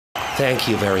Thank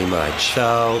you very much.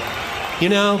 So, you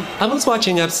know, I was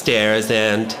watching upstairs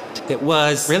and it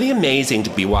was really amazing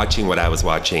to be watching what I was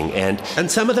watching. And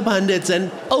some of the pundits,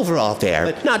 and overall fair,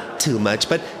 but not too much,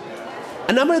 but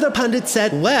a number of the pundits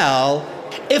said, well,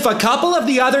 if a couple of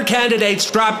the other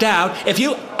candidates dropped out, if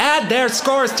you add their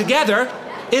scores together,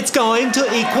 it's going to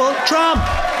equal Trump.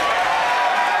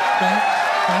 Right?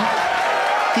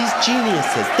 These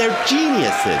geniuses, they're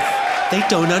geniuses. They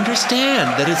don't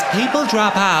understand that as people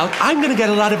drop out, I'm going to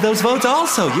get a lot of those votes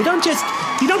also. You don't just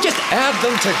add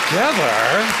them together.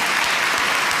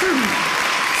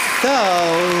 So,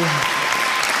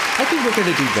 I think we're going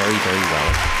to do very, very well.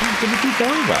 I'm going to do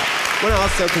very well. I want to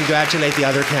also congratulate the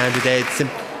other candidates.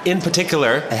 In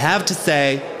particular, I have to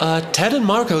say, Ted and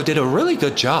Marco did a really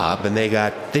good job, and they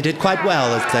did quite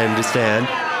well, as I understand.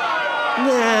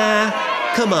 Nah,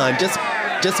 come on, just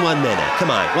 1 minute. Come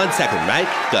on, 1 second, right?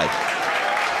 Good.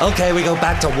 Okay, we go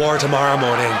back to war tomorrow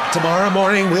morning. Tomorrow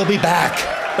morning, we'll be back.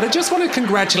 But I just want to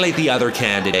congratulate the other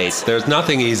candidates. There's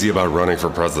nothing easy about running for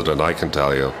president, I can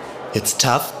tell you. It's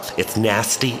tough, it's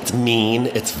nasty, it's mean,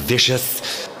 it's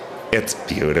vicious, it's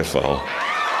beautiful.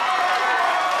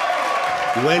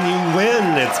 When you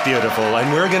win, it's beautiful,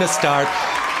 and we're gonna start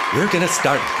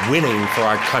winning for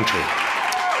our country.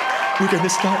 We're gonna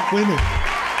start winning.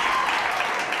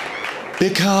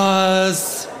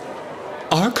 Because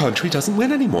our country doesn't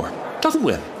win anymore. Doesn't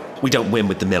win. We don't win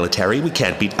with the military. We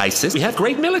can't beat ISIS. We have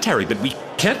great military, but we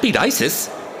can't beat ISIS.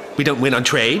 We don't win on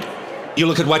trade. You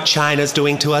look at what China's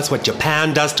doing to us, what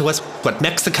Japan does to us, what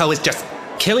Mexico is just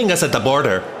killing us at the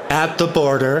border. At the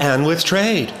border and with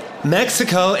trade.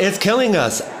 Mexico is killing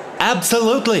us.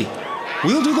 Absolutely.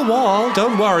 We'll do the wall.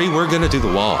 Don't worry, we're gonna do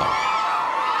the wall.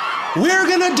 We're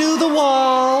gonna do the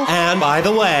wall. And by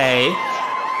the way,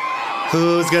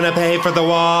 who's gonna pay for the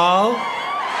wall?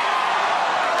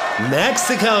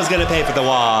 Mexico's gonna pay for the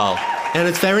wall. And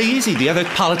it's very easy. The other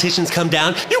politicians come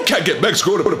down. You can't get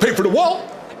Mexico to pay for the wall.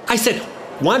 I said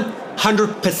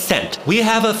 100%. We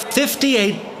have a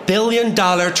 $58 billion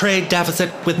trade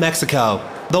deficit with Mexico.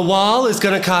 The wall is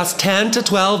gonna cost $10 to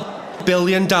 $12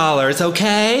 billion,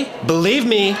 okay? Believe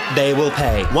me, they will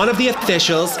pay. One of the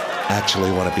officials,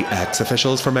 actually one of the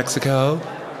ex-officials for Mexico,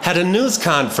 had a news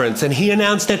conference and he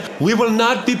announced that we will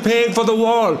not be paying for the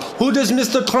wall. Who does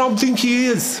Mr. Trump think he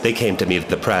is? They came to me,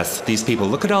 the press. These people,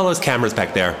 look at all those cameras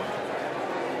back there.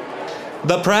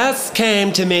 The press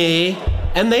came to me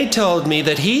and they told me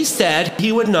that he said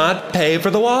he would not pay for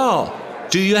the wall.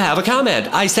 Do you have a comment?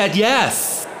 I said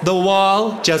yes. The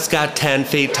wall just got 10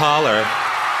 feet taller.